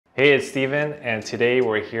Hey, it's Steven, and today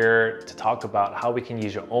we're here to talk about how we can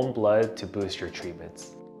use your own blood to boost your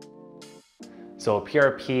treatments. So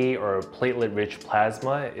PRP, or platelet-rich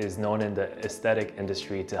plasma, is known in the aesthetic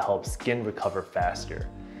industry to help skin recover faster.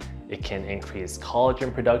 It can increase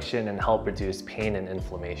collagen production and help reduce pain and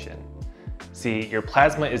inflammation. See, your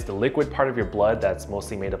plasma is the liquid part of your blood that's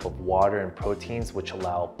mostly made up of water and proteins, which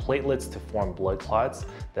allow platelets to form blood clots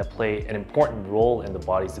that play an important role in the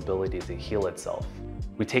body's ability to heal itself.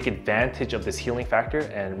 We take advantage of this healing factor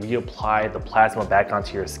and reapply the plasma back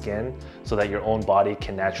onto your skin so that your own body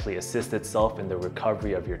can naturally assist itself in the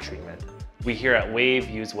recovery of your treatment. We here at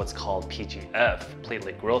Wave use what's called PGF,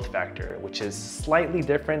 Platelet Growth Factor, which is slightly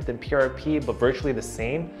different than PRP, but virtually the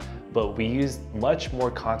same, but we use much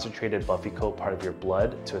more concentrated buffy coat part of your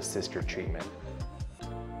blood to assist your treatment.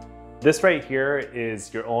 This right here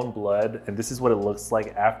is your own blood, and this is what it looks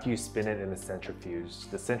like after you spin it in a centrifuge.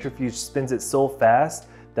 The centrifuge spins it so fast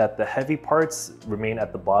that the heavy parts remain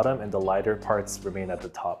at the bottom and the lighter parts remain at the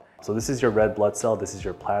top. So this is your red blood cell, this is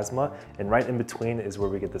your plasma, and right in between is where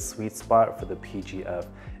we get the sweet spot for the PGF.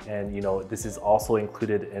 And this is also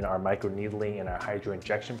included in our microneedling and our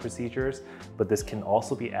hydroinjection procedures, but this can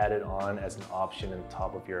also be added on as an option on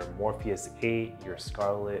top of your Morpheus 8, your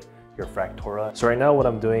Scarlet, your Fractora. So right now what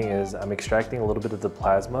I'm doing is I'm extracting a little bit of the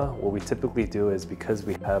plasma. What we typically do is, because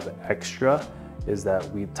we have extra, is that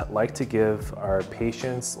we like to give our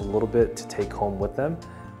patients a little bit to take home with them.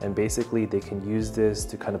 And basically they can use this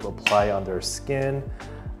to kind of apply on their skin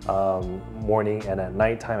morning and at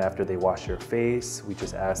nighttime after they wash their face. We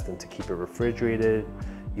just ask them to keep it refrigerated,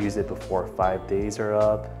 use it before 5 days are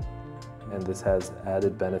up. And this has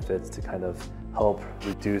added benefits to kind of help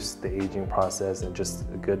reduce the aging process and just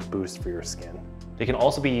a good boost for your skin. They can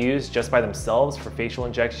also be used just by themselves for facial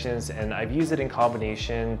injections, and I've used it in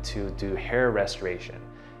combination to do hair restoration.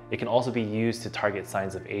 It can also be used to target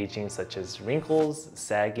signs of aging such as wrinkles,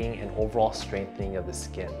 sagging, and overall strengthening of the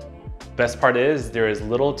skin. Best part is there is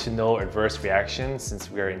little to no adverse reaction since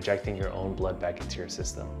we are injecting your own blood back into your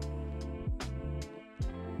system.